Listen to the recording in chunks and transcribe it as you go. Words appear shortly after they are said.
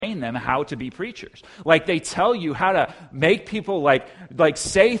train them how to be preachers. Like they tell you how to make people like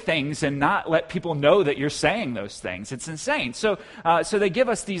say things and not let people know that you're saying those things. It's insane. So they give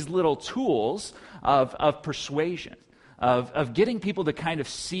us these little tools of persuasion, of getting people to kind of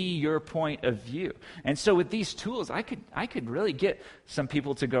see your point of view. And so with these tools, I could really get some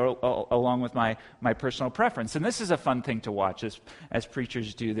people to go along with my personal preference. And this is a fun thing to watch as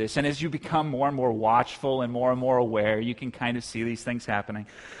preachers do this. And as you become more and more watchful and more aware, you can kind of see these things happening.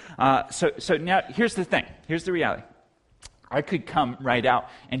 So now here's the thing. Here's the reality. I could come right out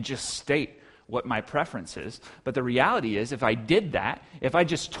and just state what my preference is. But the reality is, if I did that, if I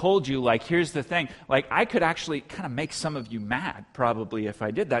just told you, like, here's the thing, like, I could actually kind of make some of you mad, probably, if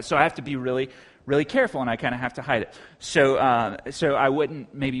I did that. So I have to be really, really careful, and I kind of have to hide it. So I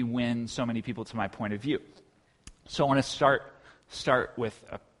wouldn't maybe win so many people to my point of view. So I want to start with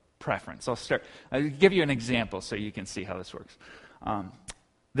a preference. I'll give you an example so you can see how this works.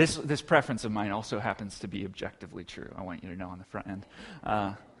 This preference of mine also happens to be objectively true. I want you to know on the front end.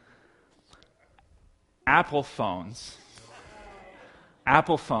 Apple phones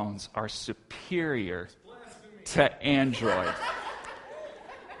are superior to Android.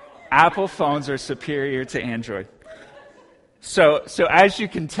 Apple phones are superior to Android. So as you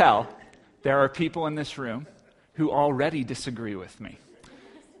can tell, there are people in this room who already disagree with me.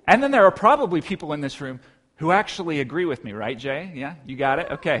 And then there are probably people in this room who actually agree with me, right, Jay? Yeah, you got it?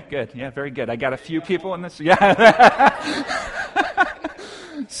 Okay, good. Yeah, very good. I got a few people in this. Yeah.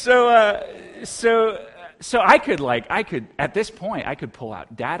 So I could at this point, I could pull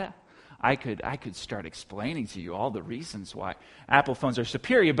out data. I could start explaining to you all the reasons why Apple phones are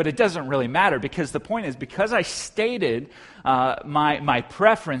superior, but it doesn't really matter because the point is, because I stated my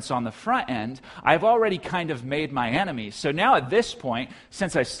preference on the front end, I've already kind of made my enemies. So now at this point,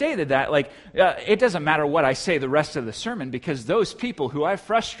 since I stated that, it doesn't matter what I say the rest of the sermon, because those people who I've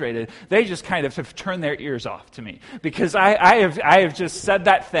frustrated, they just kind of have turned their ears off to me because I have just said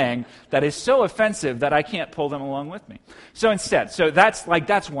that thing that is so offensive that I can't pull them along with me. So instead,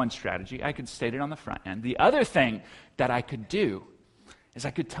 that's one strategy. I could state it on the front end. The other thing that I could do is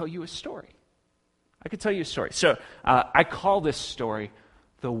I could tell you a story. So I call this story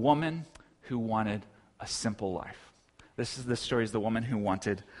The Woman Who Wanted a Simple Life. This story is The Woman Who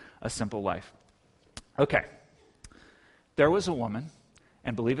Wanted a Simple Life. Okay. There was a woman,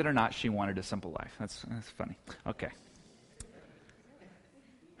 and believe it or not, she wanted a simple life. That's funny. Okay.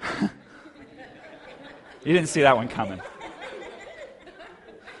 You didn't see that one coming.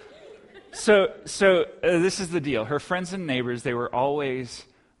 So this is the deal. Her friends and neighbors, they were always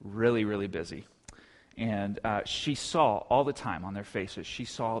really, really busy. And she saw all the time on their faces, she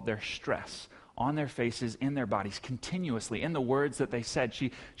saw their stress on their faces, in their bodies, continuously, in the words that they said.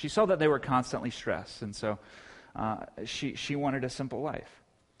 She saw that they were constantly stressed. And so she wanted a simple life.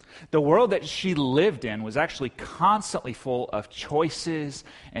 The world that she lived in was actually constantly full of choices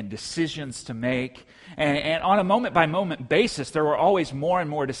and decisions to make. And on a moment-by-moment basis, there were always more and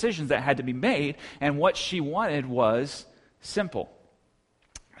more decisions that had to be made. And what she wanted was simple.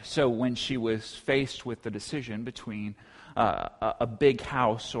 So when she was faced with the decision between a big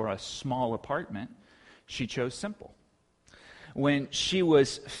house or a small apartment, she chose simple. When she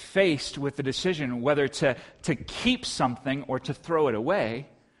was faced with the decision whether to keep something or to throw it away,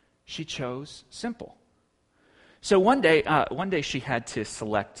 she chose simple. So one day she had to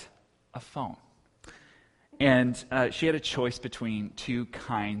select a phone. And she had a choice between two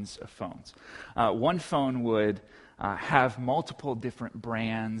kinds of phones. One phone would have multiple different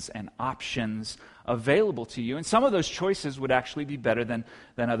brands and options available to you. And some of those choices would actually be better than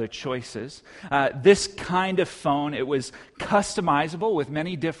other choices. This kind of phone, it was customizable with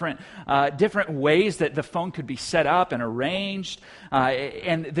many different ways that the phone could be set up and arranged.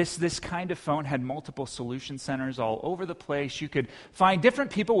 And this kind of phone had multiple solution centers all over the place. You could find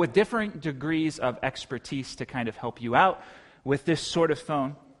different people with different degrees of expertise to kind of help you out with this sort of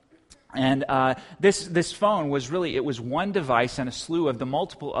phone. And this phone was one device and a slew of the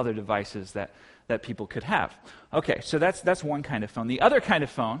multiple other devices that people could have. Okay, so that's one kind of phone. The other kind of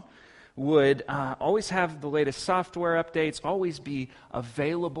phone would always have the latest software updates, always be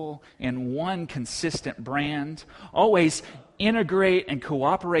available in one consistent brand, always integrate and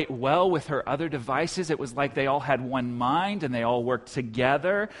cooperate well with her other devices. It was like they all had one mind and they all worked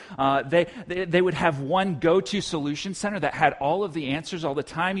together. They would have one go-to solution center that had all of the answers all the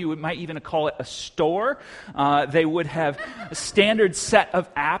time. You might even call it a store. They would have a standard set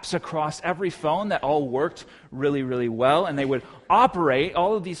of apps across every phone that all worked really, really well. And they would operate,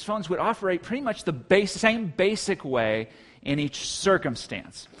 all of these phones would operate pretty much the same basic way in each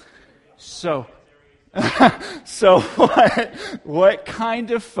circumstance. So, So what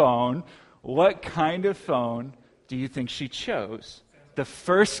kind of phone do you think she chose? The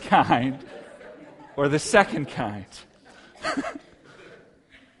first kind or the second kind?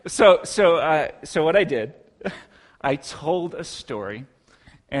 So what I did, I told a story,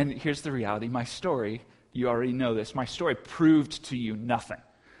 and here's the reality. My story, you already know this, my story proved to you nothing.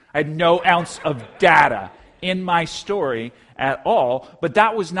 I had no ounce of data in my story at all, but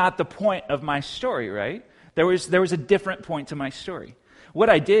that was not the point of my story, right? There was a different point to my story. What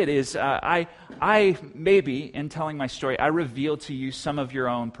I did is I maybe, in telling my story, I revealed to you some of your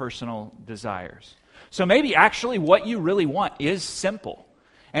own personal desires. So maybe actually what you really want is simple.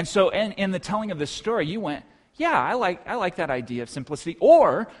 And so in the telling of this story, you went, yeah, I like that idea of simplicity.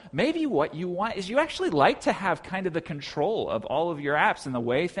 Or maybe what you want is you actually like to have kind of the control of all of your apps and the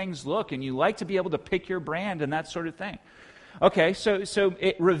way things look, and you like to be able to pick your brand and that sort of thing. Okay, so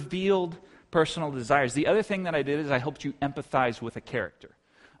it revealed personal desires. The other thing that I did is I helped you empathize with a character.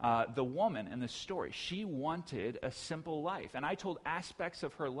 The woman in the story, she wanted a simple life. And I told aspects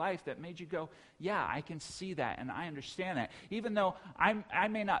of her life that made you go, yeah, I can see that and I understand that. Even though I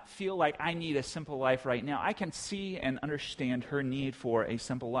may not feel like I need a simple life right now, I can see and understand her need for a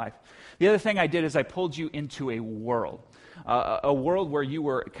simple life. The other thing I did is I pulled you into a world where you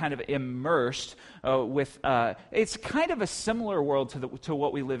were kind of immersed with, it's kind of a similar world to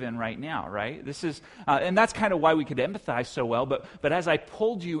what we live in right now, right? This is, and that's kind of why we could empathize so well, but as I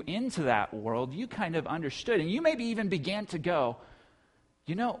pulled you into that world, you kind of understood, and you maybe even began to go,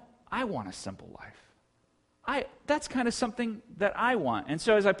 I want a simple life. That's kind of something that I want. And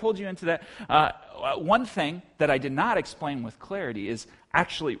so as I pulled you into that, one thing that I did not explain with clarity is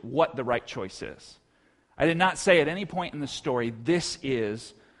actually what the right choice is. I did not say at any point in the story, this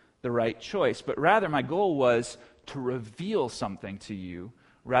is the right choice, but rather my goal was to reveal something to you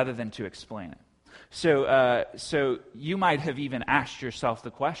rather than to explain it. So you might have even asked yourself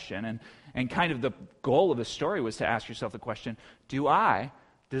the question, and kind of the goal of the story was to ask yourself the question, do I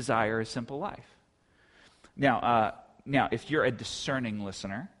desire a simple life? Now, if you're a discerning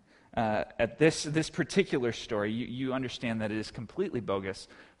listener, at this particular story, you understand that it is completely bogus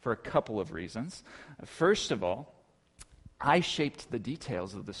for a couple of reasons. First of all, I shaped the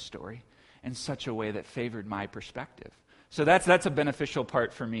details of the story in such a way that favored my perspective. So that's a beneficial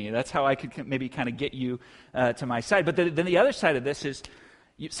part for me. That's how I could maybe kind of get you to my side. But then the other side of this is,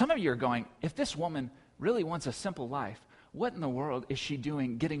 some of you are going, if this woman really wants a simple life, what in the world is she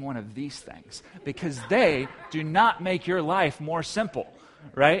doing getting one of these things? Because they do not make your life more simple,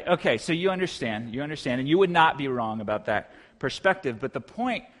 right? Okay, so you understand, and you would not be wrong about that perspective. But the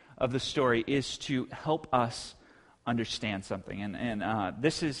point of the story is to help us understand something, and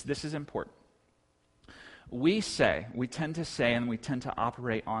this is important. We tend to say, and we tend to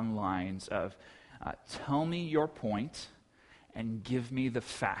operate on lines of, tell me your point and give me the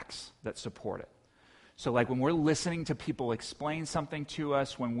facts that support it. So like when we're listening to people explain something to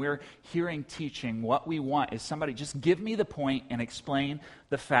us, when we're hearing teaching, what we want is somebody just give me the point and explain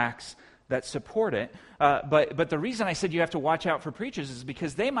the facts that support it. But the reason I said you have to watch out for preachers is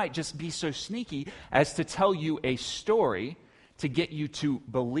because they might just be so sneaky as to tell you a story to get you to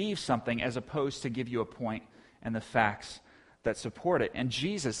believe something as opposed to give you a point and the facts that support it. And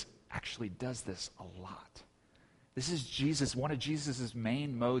Jesus actually does this a lot. This is Jesus, one of Jesus'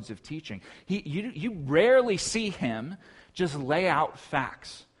 main modes of teaching. You rarely see him just lay out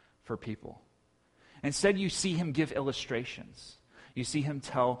facts for people. Instead, you see him give illustrations. You see him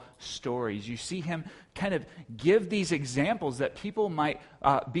tell stories. You see him kind of give these examples that people might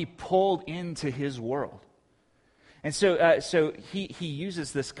be pulled into his world. And so he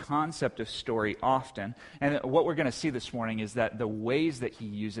uses this concept of story often. And what we're going to see this morning is that the ways that he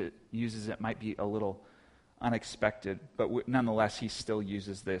uses it might be a little unexpected, but nonetheless, he still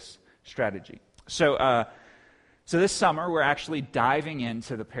uses this strategy. So this summer, we're actually diving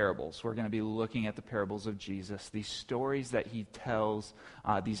into the parables. We're going to be looking at the parables of Jesus, these stories that he tells,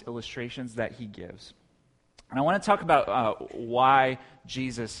 these illustrations that he gives. And I want to talk about why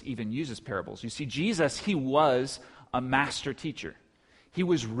Jesus even uses parables. You see, Jesus, he was a master teacher. He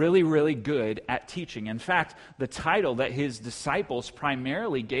was really, really good at teaching. In fact, the title that his disciples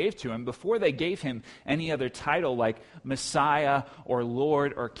primarily gave to him, before they gave him any other title like Messiah or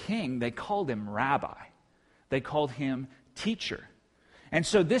Lord or King, they called him Rabbi. They called him teacher. And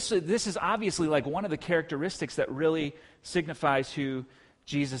so this is obviously like one of the characteristics that really signifies who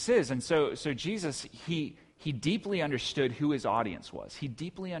Jesus is. And so Jesus, he deeply understood who his audience was. He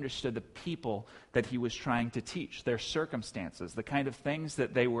deeply understood the people that he was trying to teach, their circumstances, the kind of things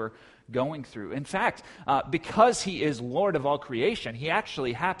that they were going through. In fact, because he is Lord of all creation, he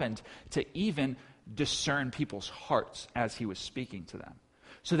actually happened to even discern people's hearts as he was speaking to them,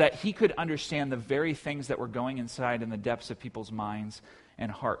 so that he could understand the very things that were going inside in the depths of people's minds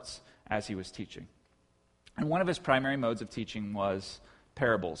and hearts as he was teaching. And one of his primary modes of teaching was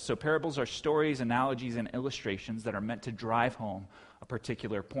parables. So parables are stories, analogies, and illustrations that are meant to drive home a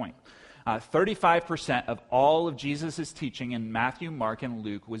particular point. 35% of all of Jesus' teaching in Matthew, Mark, and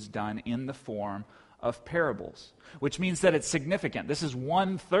Luke was done in the form of parables, which means that it's significant. This is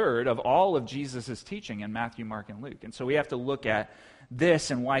 1/3 of all of Jesus' teaching in Matthew, Mark, and Luke. And so we have to look at this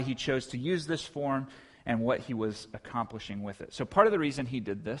and why he chose to use this form and what he was accomplishing with it. So part of the reason he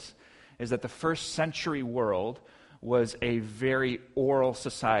did this is that the first century world was a very oral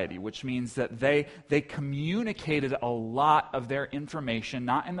society, which means that they communicated a lot of their information,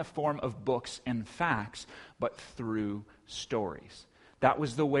 not in the form of books and facts, but through stories. That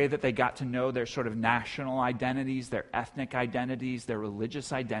was the way that they got to know their sort of national identities, their ethnic identities, their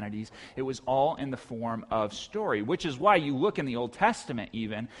religious identities. It was all in the form of story, which is why you look in the Old Testament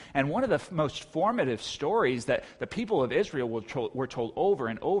even, and one of the most formative stories that the people of Israel were told over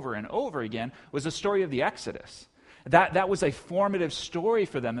and over and over again was the story of the Exodus. That was a formative story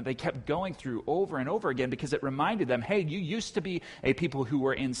for them that they kept going through over and over again because it reminded them, hey, you used to be a people who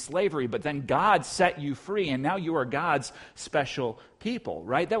were in slavery, but then God set you free, and now you are God's special people,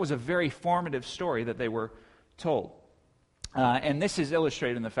 right? That was a very formative story that they were told. And this is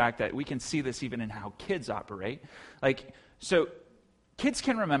illustrated in the fact that we can see this even in how kids operate. So kids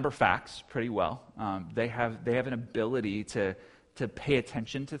can remember facts pretty well. They have an ability to pay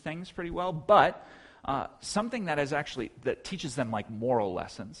attention to things pretty well, but something that teaches them like moral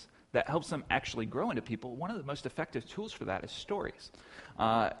lessons, that helps them actually grow into people, one of the most effective tools for that is stories.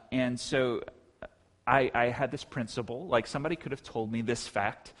 And so I had this principle, like somebody could have told me this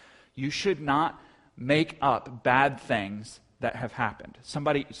fact: you should not make up bad things that have happened.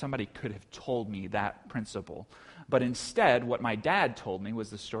 Somebody could have told me that principle. But instead, what my dad told me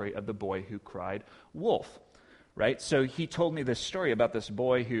was the story of the boy who cried wolf. Right, so he told me this story about this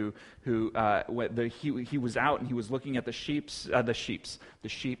boy who he was out and he was looking at the sheep.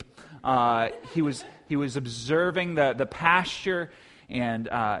 He was observing the pasture, and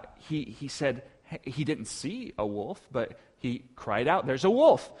he said he didn't see a wolf, but he cried out, "There's a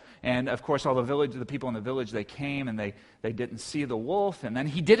wolf!" And of course, all the people in the village, they came and they didn't see the wolf. And then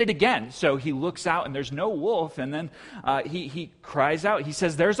he did it again. So he looks out and there's no wolf. And then he cries out. He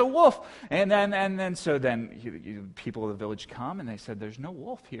says, "There's a wolf!" And then people of the village come and they said, "There's no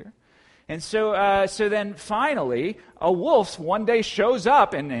wolf here." And so then finally, a wolf one day shows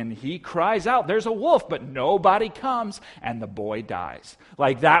up and he cries out, "There's a wolf," but nobody comes, and the boy dies.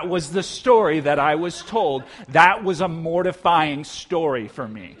 Like, that was the story that I was told. That was a mortifying story for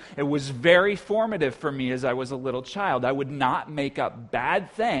me. It was very formative for me as I was a little child. I would not make up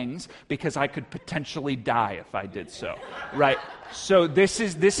bad things because I could potentially die if I did so, right? So this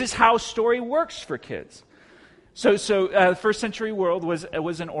is how story works for kids. So the first century world was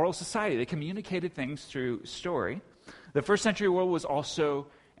an oral society. They communicated things through story. The first century world was also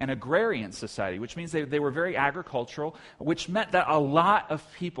an agrarian society, which means they were very agricultural, which meant that a lot of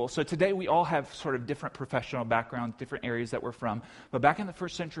people, so today we all have sort of different professional backgrounds, different areas that we're from, but back in the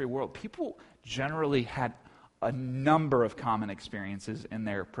first century world, people generally had a number of common experiences in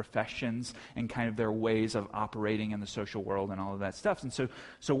their professions and kind of their ways of operating in the social world and all of that stuff. And so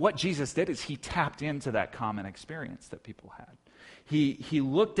what Jesus did is he tapped into that common experience that people had. He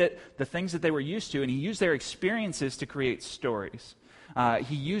looked at the things that they were used to, and he used their experiences to create stories.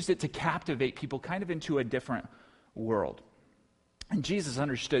 He used it to captivate people kind of into a different world. And Jesus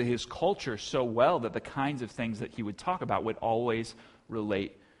understood his culture so well that the kinds of things that he would talk about would always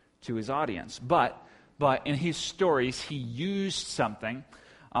relate to his audience. But in his stories, he used something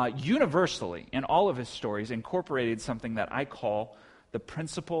universally in all of his stories, incorporated something that I call the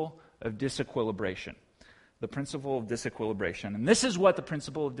principle of disequilibration. The principle of disequilibration. And this is what the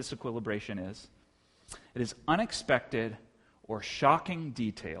principle of disequilibration is. It is unexpected or shocking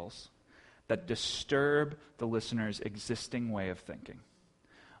details that disturb the listener's existing way of thinking.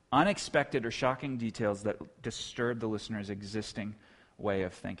 Unexpected or shocking details that disturb the listener's existing way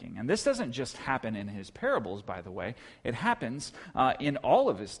of thinking. And this doesn't just happen in his parables, by the way. It happens in all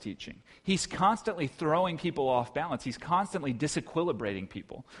of his teaching. He's constantly throwing people off balance. He's constantly disequilibrating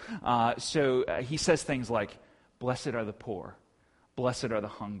people. So he says things like, "Blessed are the poor. Blessed are the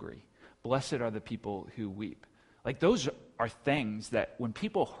hungry. Blessed are the people who weep." Like, those are things that when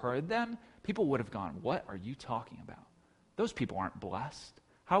people heard them, people would have gone, "What are you talking about? Those people aren't blessed.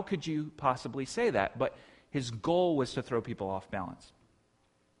 How could you possibly say that?" But his goal was to throw people off balance.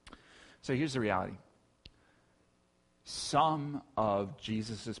 So here's the reality. some of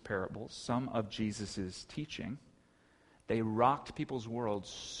Jesus' parables, some of Jesus' teaching, they rocked people's worlds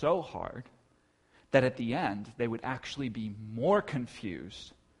so hard that at the end, they would actually be more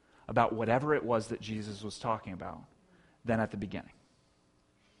confused about whatever it was that Jesus was talking about than at the beginning.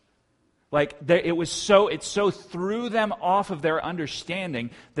 Like, it so threw them off of their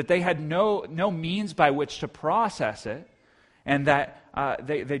understanding that they had no means by which to process it, and that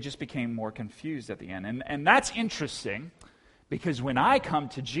they just became more confused at the end. And that's interesting, because when I come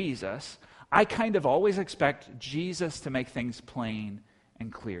to Jesus, I kind of always expect Jesus to make things plain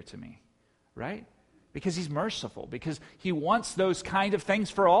and clear to me, right? Because he's merciful, because he wants those kind of things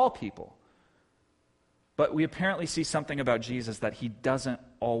for all people. But we apparently see something about Jesus that he doesn't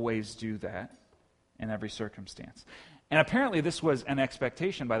always do that in every circumstance. And apparently this was an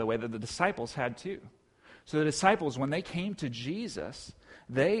expectation, by the way, that the disciples had too. So the disciples, when they came to Jesus,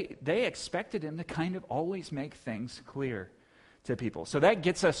 they expected him to kind of always make things clear to people. So that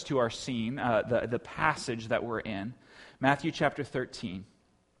gets us to our scene, the passage that we're in, Matthew chapter 13,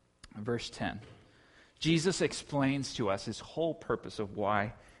 verse 10. Jesus explains to us his whole purpose of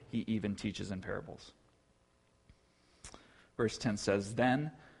why he even teaches in parables. Verse 10 says,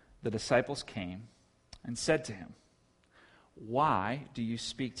 "Then the disciples came and said to him, 'Why do you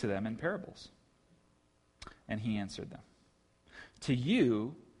speak to them in parables?' And he answered them, 'To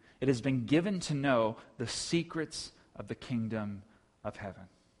you it has been given to know the secrets of the kingdom of heaven,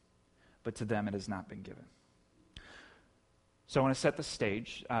 but to them it has not been given.'" So I want to set the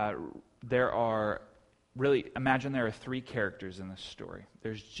stage. Imagine there are three characters in this story.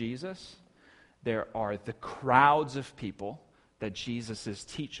 There's Jesus, there are the crowds of people that Jesus is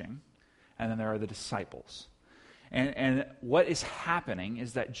teaching, and then there are the disciples. And what is happening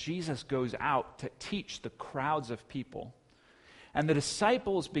is that Jesus goes out to teach the crowds of people, and the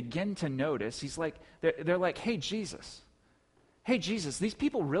disciples begin to notice, they're like, hey, Jesus, these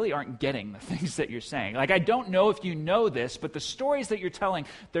people really aren't getting the things that you're saying. Like, I don't know if you know this, but the stories that you're telling,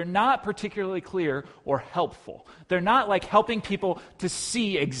 they're not particularly clear or helpful. They're not like helping people to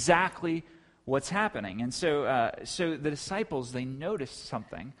see exactly what's happening. And so the disciples, they noticed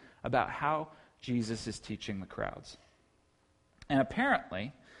something about how Jesus is teaching the crowds. And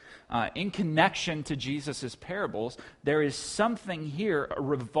apparently, in connection to Jesus' parables, there is something here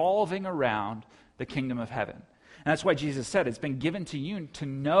revolving around the kingdom of heaven. And that's why Jesus said, it's been given to you to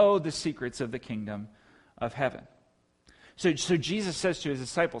know the secrets of the kingdom of heaven. So Jesus says to his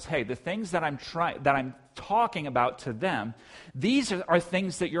disciples, hey, the things that I'm talking about to them, these are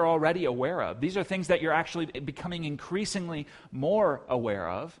things that you're already aware of. These are things that you're actually becoming increasingly more aware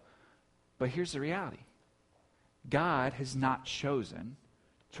of. But here's the reality. God has not chosen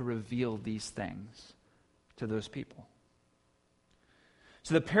to reveal these things to those people.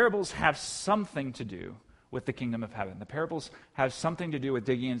 So the parables have something to do with the kingdom of heaven. The parables have something to do with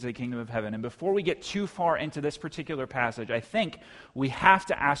digging into the kingdom of heaven. And before we get too far into this particular passage, I think we have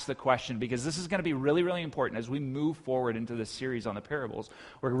to ask the question, because this is going to be really, really important as we move forward into this series on the parables.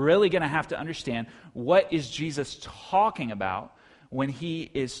 We're really going to have to understand, what is Jesus talking about when he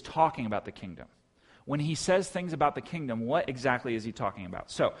is talking about the kingdom? When he says things about the kingdom, what exactly is he talking about?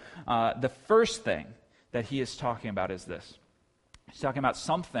 So the first thing that he is talking about is this. He's talking about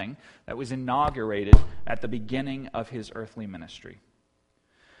something that was inaugurated at the beginning of his earthly ministry.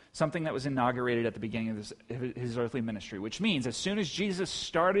 Something that was inaugurated at the beginning of his earthly ministry, which means as soon as Jesus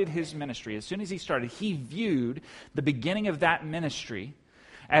started his ministry, he viewed the beginning of that ministry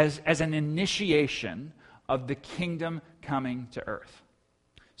as an initiation of the kingdom coming to earth.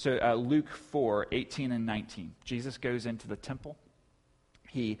 So Luke 4, 18 and 19, Jesus goes into the temple.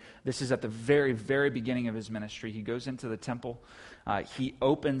 This is at the very, very beginning of his ministry. He goes into the temple. He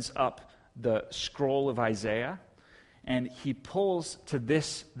opens up the scroll of Isaiah, and he pulls to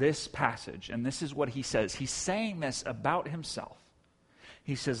this passage, and this is what he says. He's saying this about himself.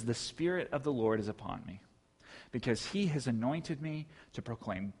 He says, "The Spirit of the Lord is upon me, because he has anointed me to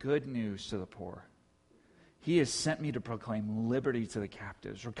proclaim good news to the poor. He has sent me to proclaim liberty to the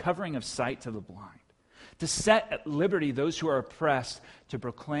captives, recovering of sight to the blind, to set at liberty those who are oppressed, to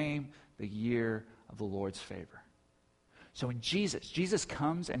proclaim the year of the Lord's favor." So when Jesus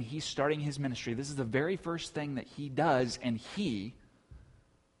comes and he's starting his ministry, this is the very first thing that he does, and he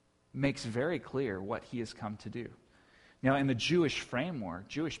makes very clear what he has come to do. Now, in the Jewish framework,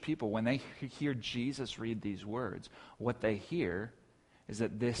 Jewish people, when they hear Jesus read these words, what they hear is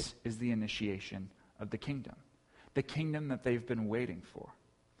that this is the initiation of the kingdom that they've been waiting for.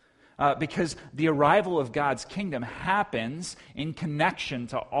 because the arrival of God's kingdom happens in connection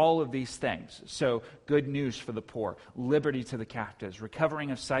to all of these things. So, good news for the poor, liberty to the captives,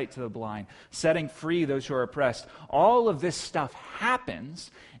 recovering of sight to the blind, setting free those who are oppressed. All of this stuff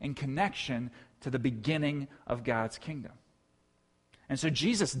happens in connection to the beginning of God's kingdom. And so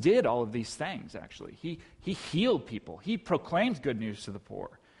Jesus did all of these things, actually. He healed people. He proclaimed good news to the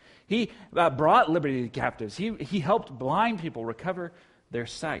poor. He brought liberty to the captives. He helped blind people recover their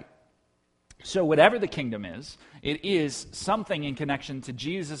sight. So whatever the kingdom is, it is something in connection to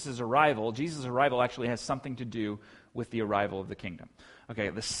Jesus' arrival. Jesus' arrival actually has something to do with the arrival of the kingdom. Okay,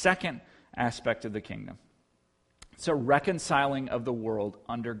 the second aspect of the kingdom. It's a reconciling of the world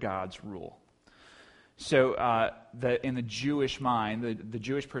under God's rule. So in the Jewish mind, the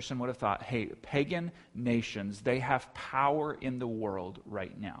Jewish person would have thought, hey, pagan nations, they have power in the world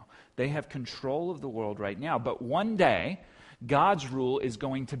right now. They have control of the world right now. But one day, God's rule is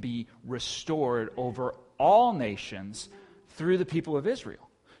going to be restored over all nations through the people of Israel.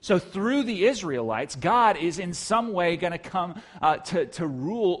 So through the Israelites, God is in some way going to come to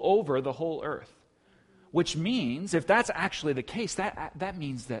rule over the whole earth. Which means, if that's actually the case, that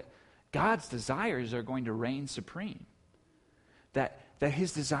means that God's desires are going to reign supreme. That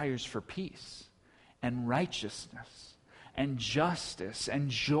his desires for peace and righteousness and justice and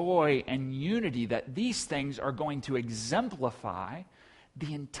joy and unity, that these things are going to exemplify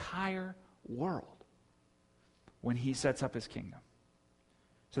the entire world when he sets up his kingdom.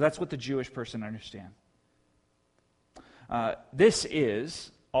 So that's what the Jewish person understands. This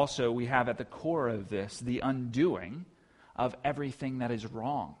is also, we have at the core of this, the undoing of everything that is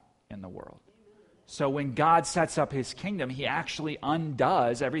wrong in the world. So when God sets up his kingdom, he actually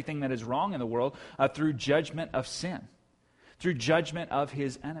undoes everything that is wrong in the world through judgment of sin, through judgment of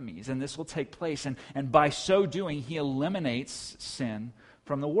his enemies. And this will take place. And by so doing, he eliminates sin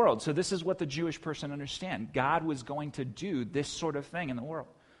from the world. So this is what the Jewish person understands. God was going to do this sort of thing in the world.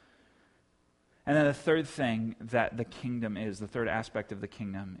 And then the third thing that the kingdom is, the third aspect of the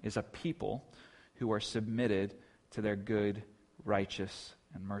kingdom, is a people who are submitted to their good, righteous,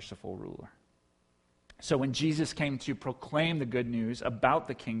 and merciful ruler. So when Jesus came to proclaim the good news about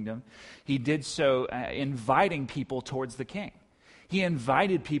the kingdom, he did so inviting people towards the king. He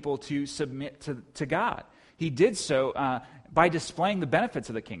invited people to submit to God. He did so by displaying the benefits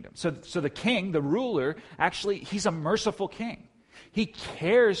of the kingdom. So the king, the ruler, actually, he's a merciful king. He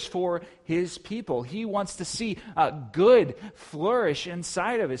cares for his people. He wants to see good flourish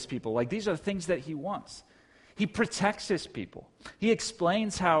inside of his people. Like, these are the things that he wants. He protects his people. He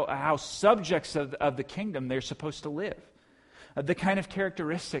explains how subjects of the kingdom they're supposed to live, the kind of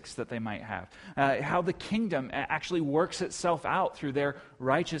characteristics that they might have, how the kingdom actually works itself out through their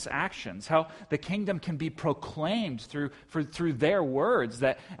righteous actions, how the kingdom can be proclaimed through their words,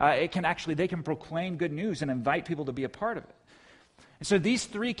 that they can proclaim good news and invite people to be a part of it. And so these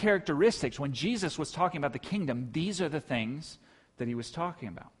three characteristics, when Jesus was talking about the kingdom, these are the things that he was talking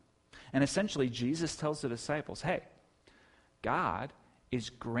about. And essentially, Jesus tells the disciples, hey, God is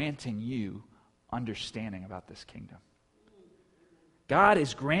granting you understanding about this kingdom. God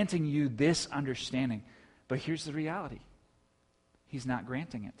is granting you this understanding. But here's the reality. He's not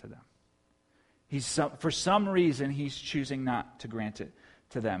granting it to them. For some reason, he's choosing not to grant it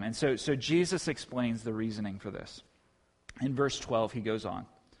to them. And so Jesus explains the reasoning for this. In verse 12, he goes on.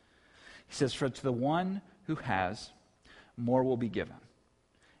 He says, for to the one who has, more will be given,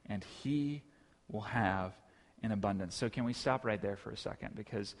 and he will have in abundance. So can we stop right there for a second?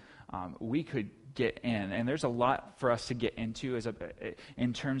 Because we could get in, and there's a lot for us to get into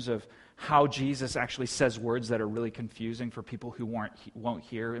in terms of how Jesus actually says words that are really confusing for people who won't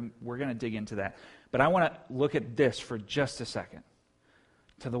hear, and we're going to dig into that. But I want to look at this for just a second.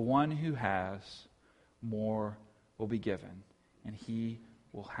 To the one who has, more will be given, and he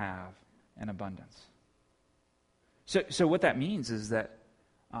will have an abundance. So what that means is that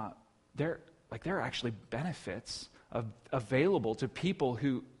there are actually benefits available to people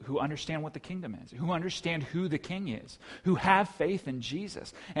who understand what the kingdom is, who understand who the king is, who have faith in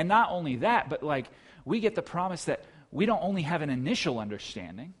Jesus. And not only that, but we get the promise that we don't only have an initial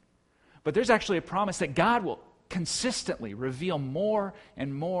understanding, but there's actually a promise that God will consistently reveal more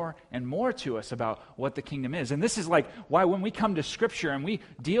and more and more to us about what the kingdom is. And this is why when we come to Scripture and we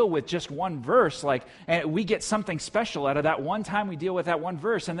deal with just one verse, and we get something special out of that one time we deal with that one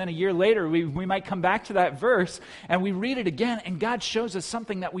verse, and then a year later we might come back to that verse and we read it again, and God shows us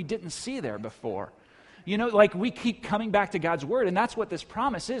something that we didn't see there before. You know, like we keep coming back to God's word, and that's what this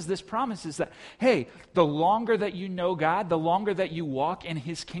promise is. This promise is that, hey, the longer that you know God, the longer that you walk in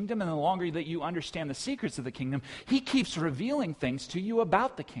his kingdom, and the longer that you understand the secrets of the kingdom, he keeps revealing things to you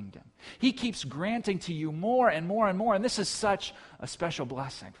about the kingdom. He keeps granting to you more and more and more, and this is such a special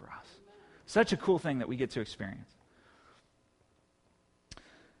blessing for us. Such a cool thing that we get to experience.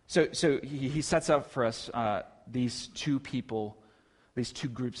 So he sets up for us these two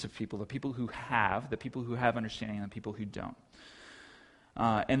groups of people, the people who have understanding and the people who don't.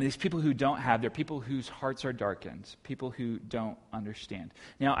 And these people who don't have, they're people whose hearts are darkened, people who don't understand.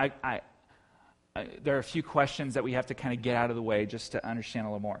 Now, there are a few questions that we have to kind of get out of the way just to understand a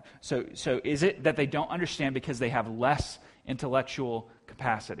little more. So is it that they don't understand because they have less intellectual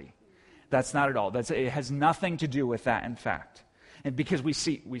capacity? That's not at all. It has nothing to do with that, in fact. And because we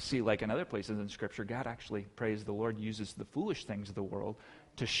see like in other places in Scripture, God actually, praise the Lord, uses the foolish things of the world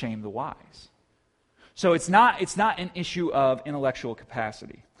to shame the wise. So it's not an issue of intellectual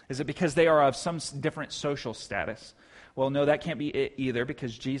capacity. Is it because they are of some different social status? Well, no, that can't be it either,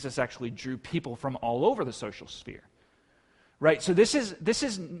 because Jesus actually drew people from all over the social sphere. Right? So this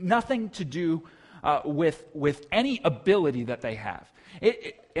is nothing to do with any ability that they have.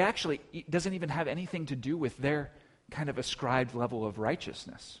 It actually doesn't even have anything to do with their kind of ascribed level of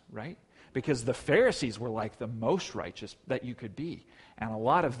righteousness, right? Because the Pharisees were like the most righteous that you could be, and a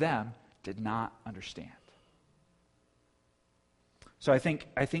lot of them did not understand. So I think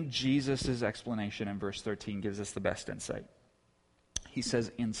Jesus' explanation in verse 13 gives us the best insight. He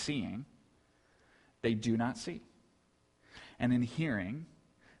says, in seeing, they do not see. And in hearing,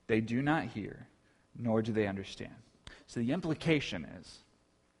 they do not hear, nor do they understand. So the implication is,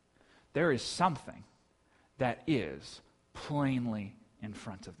 there is something that is plainly in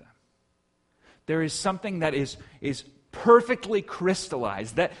front of them. There is something that is perfectly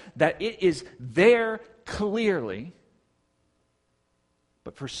crystallized, that it is there clearly,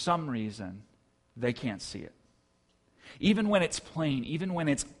 but for some reason, they can't see it. Even when it's plain, even when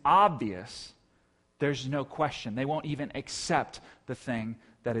it's obvious, there's no question. They won't even accept the thing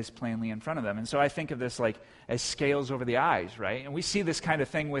that is plainly in front of them. And so I think of this like as scales over the eyes, right? And we see this kind of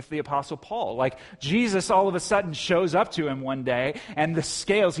thing with the Apostle Paul. Like Jesus all of a sudden shows up to him one day, and the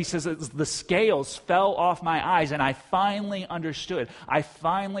scales, he says, the scales fell off my eyes, and I finally understood. I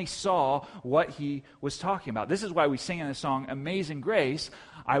finally saw what he was talking about. This is why we sing in the song, Amazing Grace,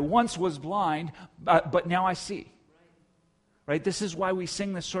 I once was blind, but now I see. Right? This is why we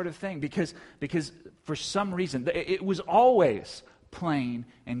sing this sort of thing, because for some reason, it was always plain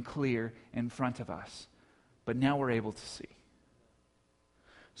and clear in front of us. But now we're able to see.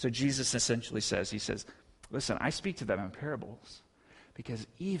 So Jesus essentially says, listen, I speak to them in parables, because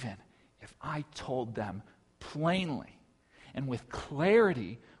even if I told them plainly and with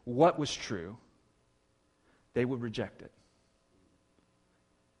clarity what was true, they would reject it.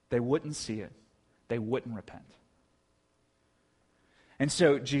 They wouldn't see it. They wouldn't repent. And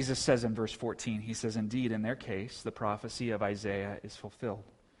so Jesus says in verse 14, he says, indeed, in their case, the prophecy of Isaiah is fulfilled.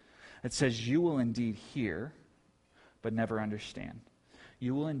 It says, you will indeed hear, but never understand.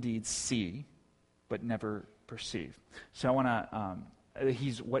 You will indeed see, but never perceive. So I want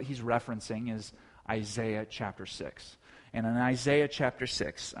to, what he's referencing is Isaiah chapter 6. And in Isaiah chapter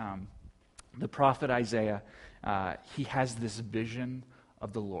 6, the prophet Isaiah, he has this vision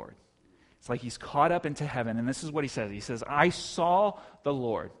of the Lord. It's like he's caught up into heaven, and this is what he says. He says, I saw the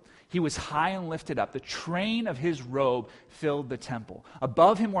Lord. He was high and lifted up. The train of his robe filled the temple.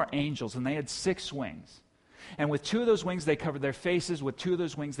 Above him were angels, and they had 6 wings. And with 2 of those wings they covered their faces, with 2 of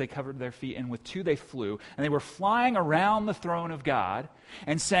those wings they covered their feet, and with 2 they flew. And they were flying around the throne of God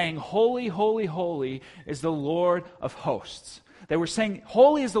and saying, Holy, holy, holy is the Lord of hosts. They were saying,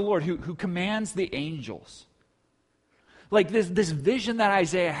 Holy is the Lord who commands the angels. Like this vision that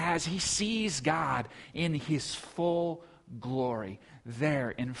Isaiah has, he sees God in his full glory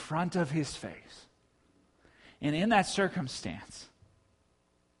there in front of his face. And in that circumstance,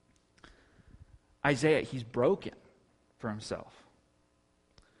 Isaiah, he's broken for himself.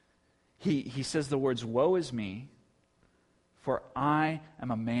 He says the words, woe is me, for I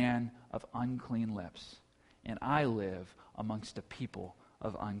am a man of unclean lips, and I live amongst a people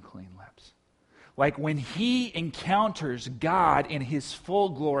of unclean lips. Like when he encounters God in his full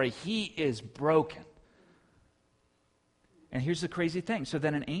glory, he is broken. And here's the crazy thing. So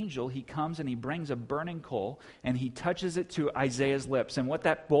then an angel, he comes and he brings a burning coal and he touches it to Isaiah's lips. And what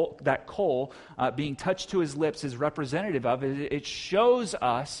that coal being touched to his lips is representative of, it shows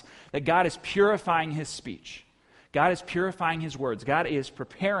us that God is purifying his speech. God is purifying his words. God is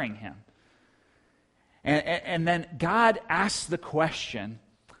preparing him. And then God asks the question,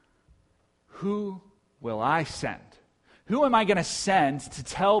 who will I send? Who am I going to send to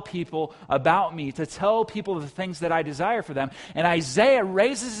tell people about me, to tell people the things that I desire for them? And Isaiah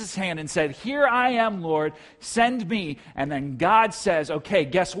raises his hand and said, here I am, Lord, send me. And then God says, okay,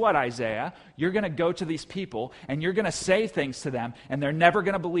 guess what, Isaiah? You're going to go to these people and you're going to say things to them, and they're never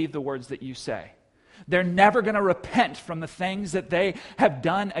going to believe the words that you say. They're never going to repent from the things that they have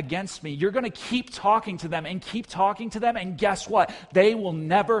done against me. You're going to keep talking to them, and guess what? They will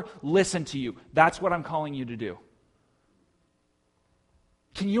never listen to you. That's what I'm calling you to do.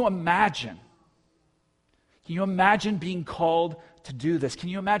 Can you imagine? Can you imagine being called to do this? Can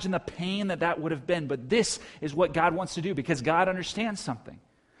you imagine the pain that would have been? But this is what God wants to do, because God understands something.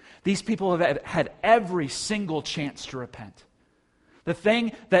 These people have had every single chance to repent. The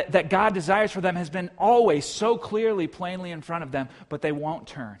thing that God desires for them has been always so clearly, plainly in front of them, but they won't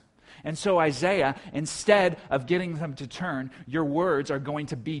turn. And so Isaiah, instead of getting them to turn, your words are going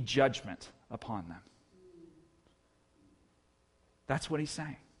to be judgment upon them. That's what he's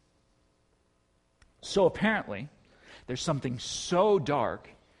saying. So apparently, there's something so dark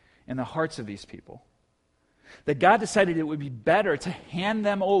in the hearts of these people that God decided it would be better to hand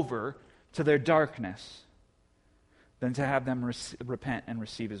them over to their darkness than to have them repent and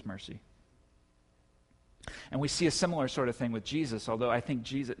receive his mercy. And we see a similar sort of thing with Jesus, although I think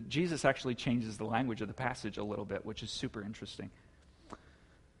Jesus actually changes the language of the passage a little bit, which is super interesting.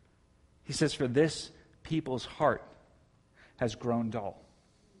 He says, for this people's heart has grown dull,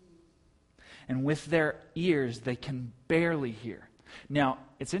 and with their ears they can barely hear. Now,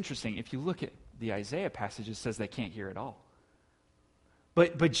 it's interesting. If you look at the Isaiah passage, it says they can't hear at all.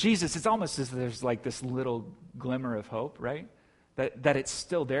 But Jesus, it's almost as if there's like this little glimmer of hope, right? That it's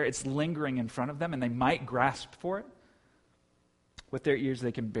still there. It's lingering in front of them, and they might grasp for it. With their ears,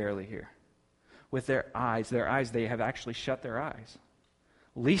 they can barely hear. With their eyes, they have actually shut their eyes.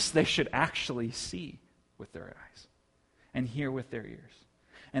 Least they should actually see with their eyes, and hear with their ears,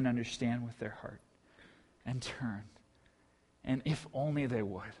 and understand with their heart, and turn. And if only they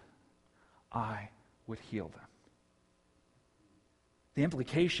would, I would heal them. The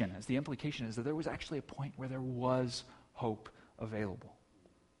implication is that there was actually a point where there was hope available.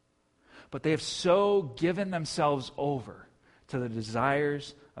 But they have so given themselves over to the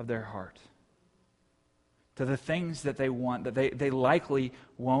desires of their heart, to the things that they want, that they likely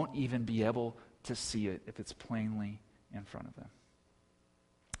won't even be able to see it if it's plainly in front of them.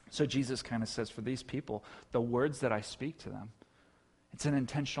 So Jesus kind of says, for these people, the words that I speak to them, it's an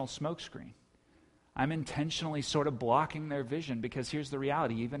intentional smokescreen. I'm intentionally sort of blocking their vision, because here's the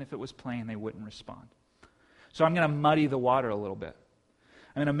reality: even if it was plain, they wouldn't respond. So I'm going to muddy the water a little bit.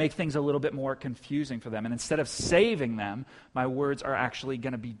 I'm going to make things a little bit more confusing for them. And instead of saving them, my words are actually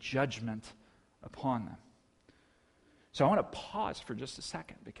going to be judgment upon them. So I want to pause for just a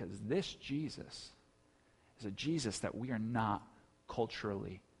second, because this Jesus is a Jesus that we are not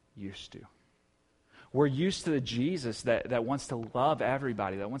culturally used to. We're used to the Jesus that wants to love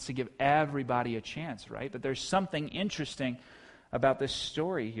everybody, that wants to give everybody a chance, right? But there's something interesting about this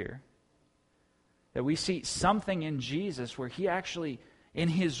story here, that we see something in Jesus where he actually, in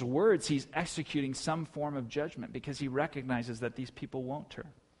his words, he's executing some form of judgment, because he recognizes that these people won't turn.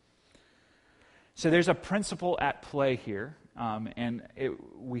 So there's a principle at play here, and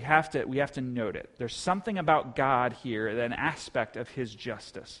we have to note it. There's something about God here, an aspect of his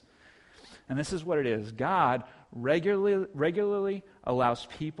justice. And this is what it is. God regularly allows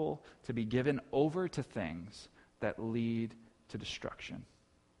people to be given over to things that lead to destruction.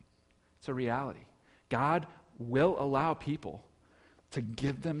 It's a reality. God will allow people to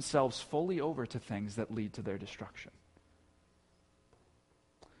give themselves fully over to things that lead to their destruction.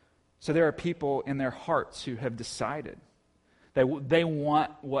 So there are people in their hearts who have decided that they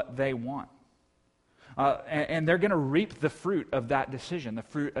want what they want. And they're going to reap the fruit of that decision. The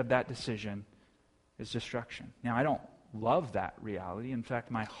fruit of that decision is destruction. Now, I don't love that reality. In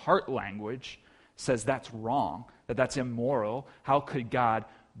fact, my heart language says that's wrong, that's immoral. How could God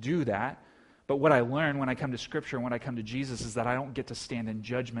do that? But what I learn when I come to Scripture and when I come to Jesus is that I don't get to stand in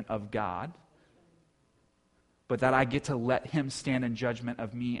judgment of God, but that I get to let him stand in judgment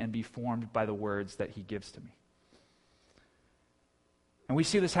of me and be formed by the words that he gives to me. And we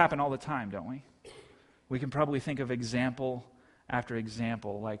see this happen all the time, don't we? We can probably think of example after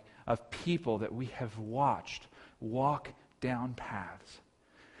example, like of people that we have watched walk down paths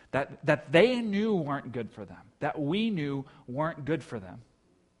that they knew weren't good for them, that we knew weren't good for them.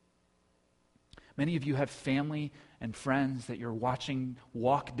 Many of you have family and friends that you're watching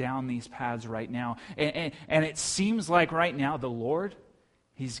walk down these paths right now. And it seems like right now the Lord,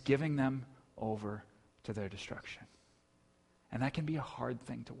 he's giving them over to their destruction. And that can be a hard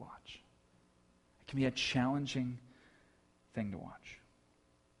thing to watch. It can be a challenging thing to watch.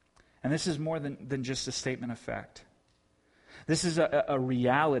 And this is more than just a statement of fact. This is a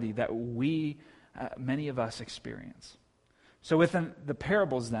reality that we, many of us, experience. So within the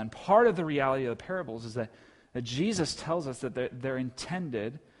parables then, part of the reality of the parables is that Jesus tells us that they're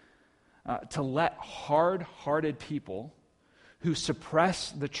intended to let hard-hearted people who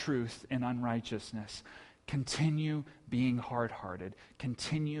suppress the truth in unrighteousness continue being hard-hearted,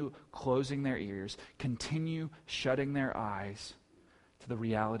 continue closing their ears, continue shutting their eyes to the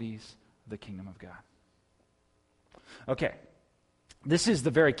realities of the kingdom of God. Okay, this is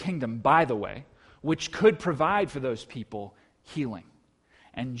the very kingdom, by the way, which could provide for those people healing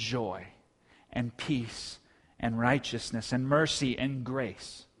and joy and peace and righteousness and mercy and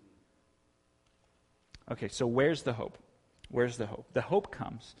grace. Okay, so where's the hope? Where's the hope? The hope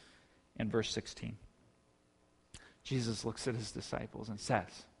comes in verse 16. Jesus looks at his disciples and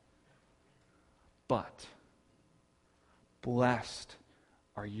says, "But blessed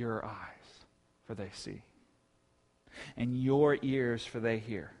are your eyes, for they see, and your ears, for they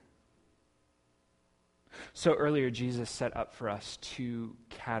hear." So earlier, Jesus set up for us two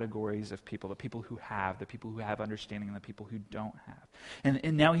categories of people, the people who have understanding, and the people who don't have.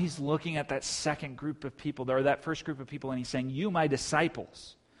 And now he's looking at that second group of people, or that first group of people, and he's saying, you, my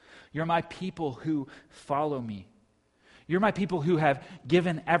disciples, you're my people who follow me. You're my people who have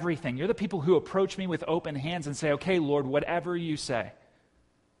given everything. You're the people who approach me with open hands and say, okay, Lord, whatever you say.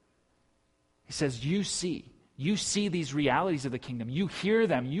 He says, you see these realities of the kingdom. You hear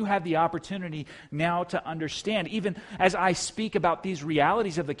them. You have the opportunity now to understand. Even as I speak about these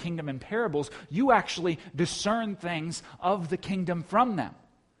realities of the kingdom in parables, you actually discern things of the kingdom from them.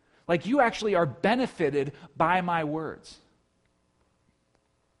 Like you actually are benefited by my words.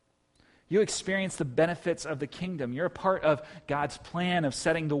 You experience the benefits of the kingdom. You're a part of God's plan of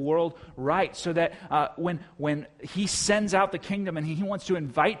setting the world right so that when he sends out the kingdom and he wants to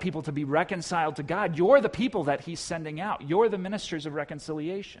invite people to be reconciled to God, you're the people that he's sending out. You're the ministers of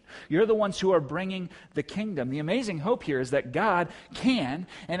reconciliation. You're the ones who are bringing the kingdom. The amazing hope here is that God can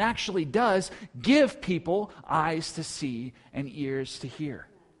and actually does give people eyes to see and ears to hear.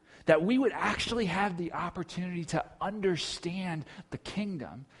 That we would actually have the opportunity to understand the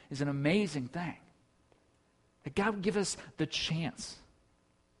kingdom is an amazing thing. That God would give us the chance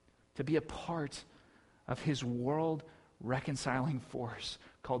to be a part of his world reconciling force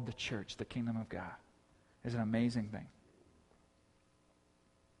called the church, the kingdom of God, is an amazing thing.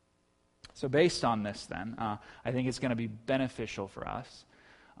 So based on this then, I think it's going to be beneficial for us.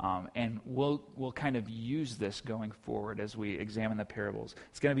 And we'll kind of use this going forward as we examine the parables.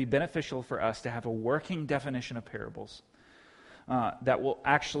 It's going to be beneficial for us to have a working definition of parables that will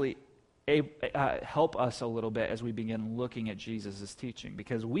actually help us a little bit as we begin looking at Jesus' teaching.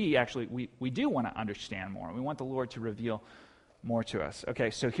 Because we do want to understand more. We want the Lord to reveal more to us. Okay,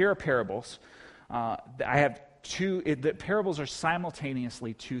 so here are parables. I have the parables are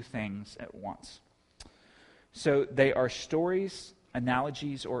simultaneously two things at once. So they are stories,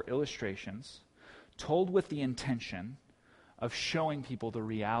 analogies, or illustrations told with the intention of showing people the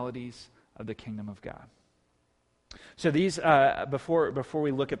realities of the kingdom of God. So these, before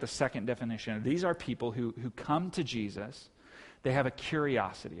we look at the second definition, these are people who come to Jesus. They have a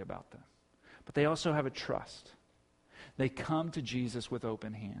curiosity about them, but they also have a trust. They come to Jesus with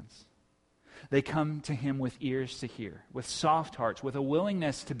open hands. They come to him with ears to hear, with soft hearts, with a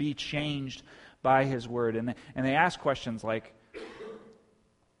willingness to be changed by his word. And they ask questions like,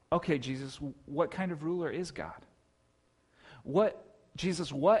 okay, Jesus, what kind of ruler is God?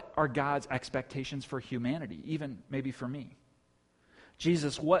 Jesus, what are God's expectations for humanity, even maybe for me?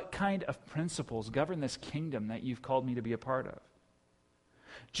 Jesus, what kind of principles govern this kingdom that you've called me to be a part of?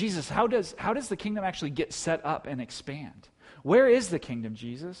 Jesus, how does the kingdom actually get set up and expand? Where is the kingdom,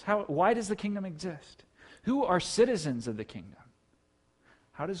 Jesus? Why does the kingdom exist? Who are citizens of the kingdom?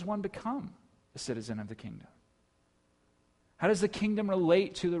 How does one become a citizen of the kingdom? How does the kingdom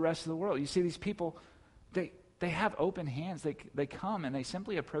relate to the rest of the world? You see, these people, they have open hands. They come and they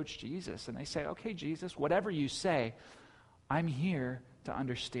simply approach Jesus and they say, okay, Jesus, whatever you say, I'm here to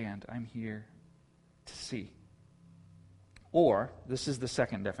understand. I'm here to see. Or, this is the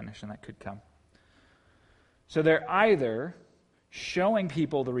second definition that could come. So they're either showing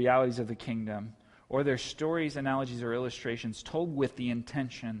people the realities of the kingdom, or they're stories, analogies, or illustrations told with the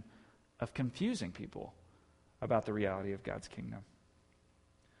intention of confusing people about the reality of God's kingdom.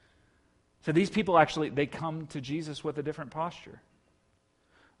 So these people they come to Jesus with a different posture.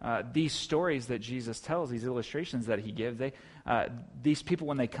 These stories that Jesus tells, these illustrations that he gives, these people,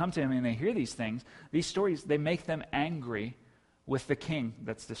 when they come to him and they hear these things, these stories, they make them angry with the king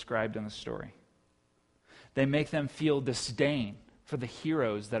that's described in the story. They make them feel disdain for the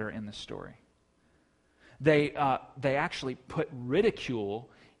heroes that are in the story. They actually put ridicule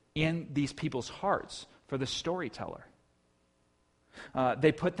in these people's hearts for the storyteller.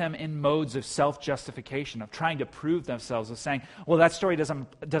 They put them in modes of self-justification, of trying to prove themselves, of saying, well, that story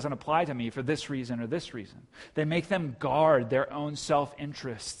doesn't apply to me for this reason or this reason. They make them guard their own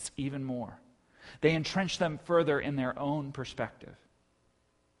self-interests even more. They entrench them further in their own perspective.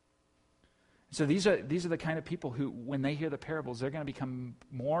 So these are the kind of people who, when they hear the parables, they're going to become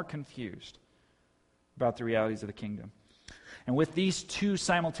more confused about the realities of the kingdom. And with these two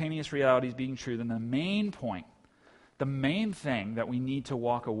simultaneous realities being true, then the main point, the main thing that we need to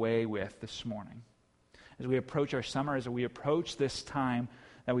walk away with this morning as we approach our summer, as we approach this time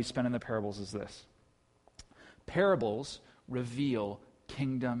that we spend in the parables is this. Parables reveal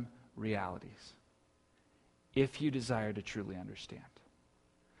kingdom realities if you desire to truly understand.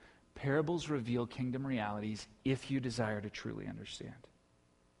 Parables reveal kingdom realities if you desire to truly understand.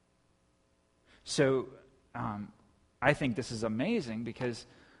 So I think this is amazing because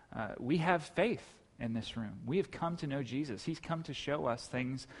we have faith in this room. We have come to know Jesus. He's come to show us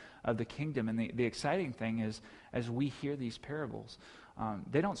things of the kingdom. And the exciting thing is, as we hear these parables,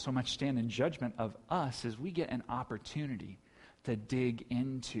 they don't so much stand in judgment of us as we get an opportunity to dig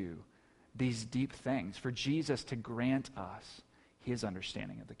into these deep things, for Jesus to grant us his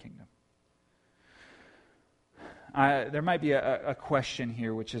understanding of the kingdom. There might be a question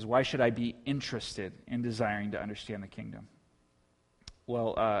here, which is, why should I be interested in desiring to understand the kingdom?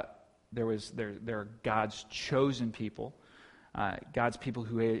 Well, there are God's chosen people, God's people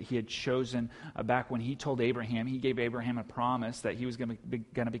who he had chosen back when he told Abraham. He gave Abraham a promise that he was going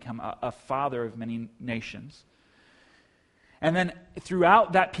to become a father of many nations. And then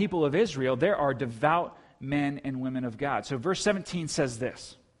throughout that people of Israel, there are devout men and women of God. So verse 17 says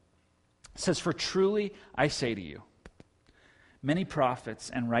this. It says, "For truly I say to you, many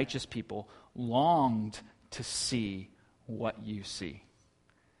prophets and righteous people longed to see what you see,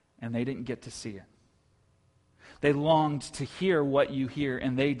 and they didn't get to see it. They longed to hear what you hear,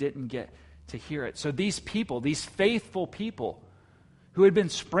 and they didn't get to hear it." So these people, these faithful people, who had been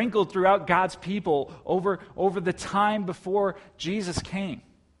sprinkled throughout God's people over the time before Jesus came,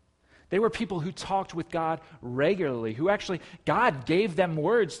 they were people who talked with God regularly, who actually, God gave them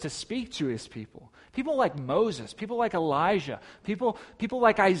words to speak to his people. People like Moses, people like Elijah, people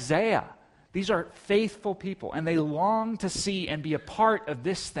like Isaiah. These are faithful people, and they long to see and be a part of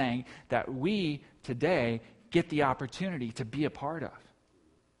this thing that we today get the opportunity to be a part of.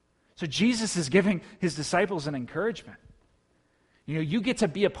 So Jesus is giving his disciples an encouragement. You get to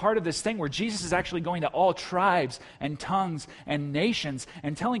be a part of this thing where Jesus is actually going to all tribes and tongues and nations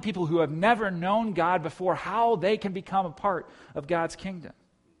and telling people who have never known God before how they can become a part of God's kingdom.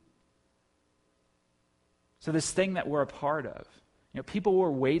 So this thing that we're a part of, people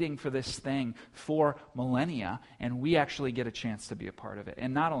were waiting for this thing for millennia, and we actually get a chance to be a part of it.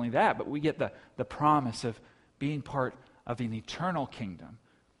 And not only that, but we get the promise of being part of an eternal kingdom.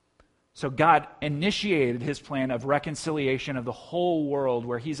 So God initiated his plan of reconciliation of the whole world,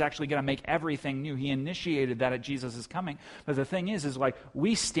 where he's actually going to make everything new. He initiated that at Jesus' coming. But the thing is like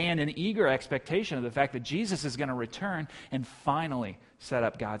we stand in eager expectation of the fact that Jesus is going to return and finally set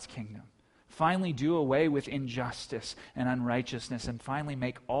up God's kingdom. Finally do away with injustice and unrighteousness, and finally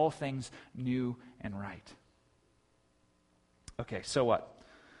make all things new and right. Okay, so what?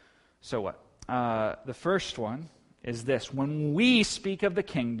 The first one is this. When we speak of the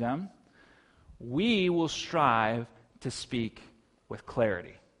kingdom, we will strive to speak with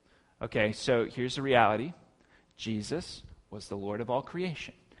clarity. Okay, so here's the reality. Jesus was the Lord of all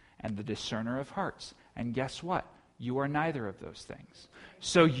creation and the discerner of hearts. And guess what? You are neither of those things.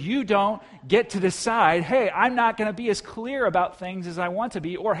 So you don't get to decide, hey, I'm not going to be as clear about things as I want to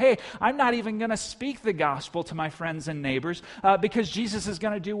be, or hey, I'm not even going to speak the gospel to my friends and neighbors because Jesus is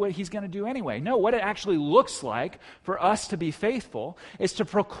going to do what he's going to do anyway. No, what it actually looks like for us to be faithful is to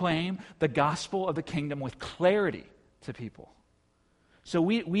proclaim the gospel of the kingdom with clarity to people. So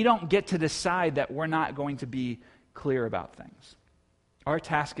we don't get to decide that we're not going to be clear about things. Our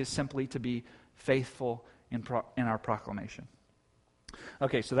task is simply to be faithful in our proclamation.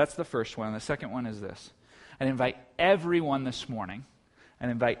 Okay, so that's the first one. The second one is this. I invite everyone this morning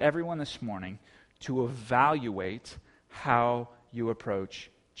to evaluate how you approach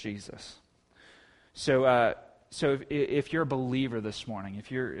Jesus. So if you're a believer this morning,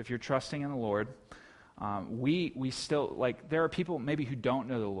 if you're trusting in the Lord, we still, there are people maybe who don't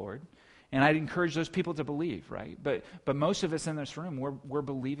know the Lord. And I'd encourage those people to believe, right? But most of us in this room, we're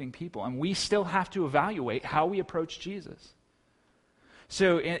believing people. And we still have to evaluate how we approach Jesus.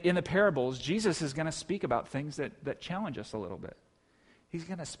 So in the parables, Jesus is going to speak about things that challenge us a little bit. He's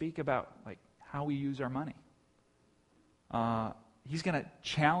going to speak about like how we use our money. He's going to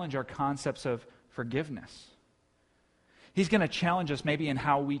challenge our concepts of forgiveness. He's going to challenge us maybe in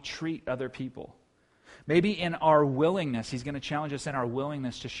how we treat other people. Maybe in our willingness. He's going to challenge us in our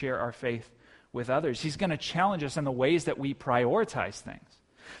willingness to share our faith with others. He's going to challenge us in the ways that we prioritize things.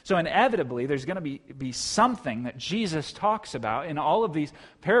 So inevitably, there's going to be something that Jesus talks about in all of these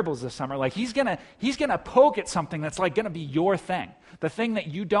parables this summer. Like he's going to poke at something that's like going to be your thing, the thing that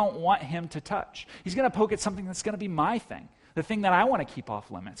you don't want him to touch. He's going to poke at something that's going to be my thing, the thing that I want to keep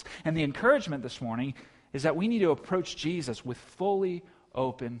off limits. And the encouragement this morning is that we need to approach Jesus with fully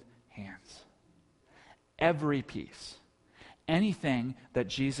open hands. Every piece, anything that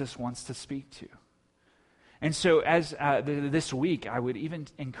Jesus wants to speak to. And so as this week, I would even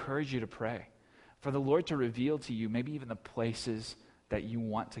encourage you to pray for the Lord to reveal to you maybe even the places that you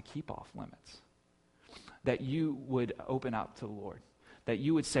want to keep off limits. That you would open up to the Lord. That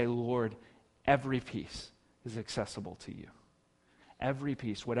you would say, Lord, every piece is accessible to you. Every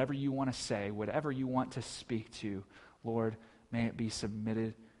piece, whatever you want to say, whatever you want to speak to, Lord, may it be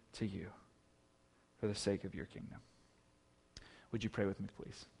submitted to you for the sake of your kingdom. Would you pray with me,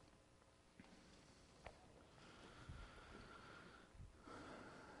 please?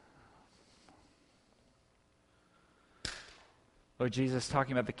 Lord Jesus,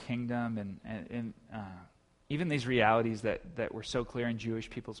 talking about the kingdom and even these realities that were so clear in Jewish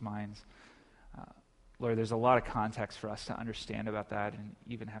people's minds, Lord, there's a lot of context for us to understand about that and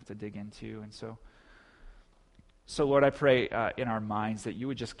even have to dig into. And so Lord, I pray in our minds that you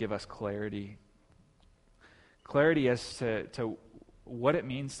would just give us clarity as to what it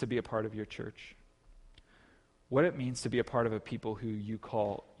means to be a part of your church, what it means to be a part of a people who you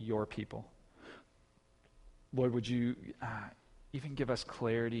call your people. Lord, would you even give us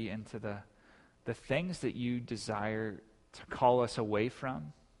clarity into the things that you desire to call us away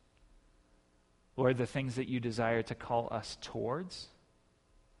from, Lord, the things that you desire to call us towards.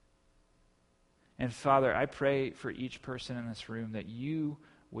 And Father, I pray for each person in this room that you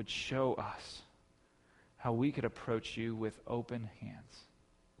would show us how we could approach you with open hands.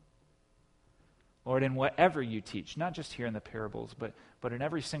 Lord, in whatever you teach, not just here in the parables, but in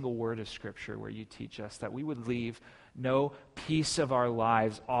every single word of Scripture where you teach us, that we would leave no piece of our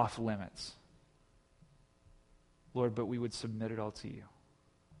lives off limits. Lord, but we would submit it all to you.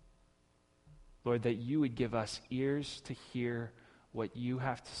 Lord, that you would give us ears to hear what you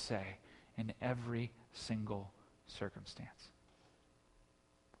have to say in every single circumstance.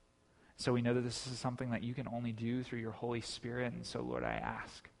 So we know that this is something that you can only do through your Holy Spirit, and so, Lord, I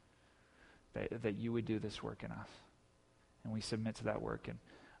ask that you would do this work in us. And we submit to that work, and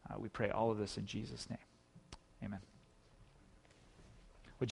we pray all of this in Jesus' name. Amen.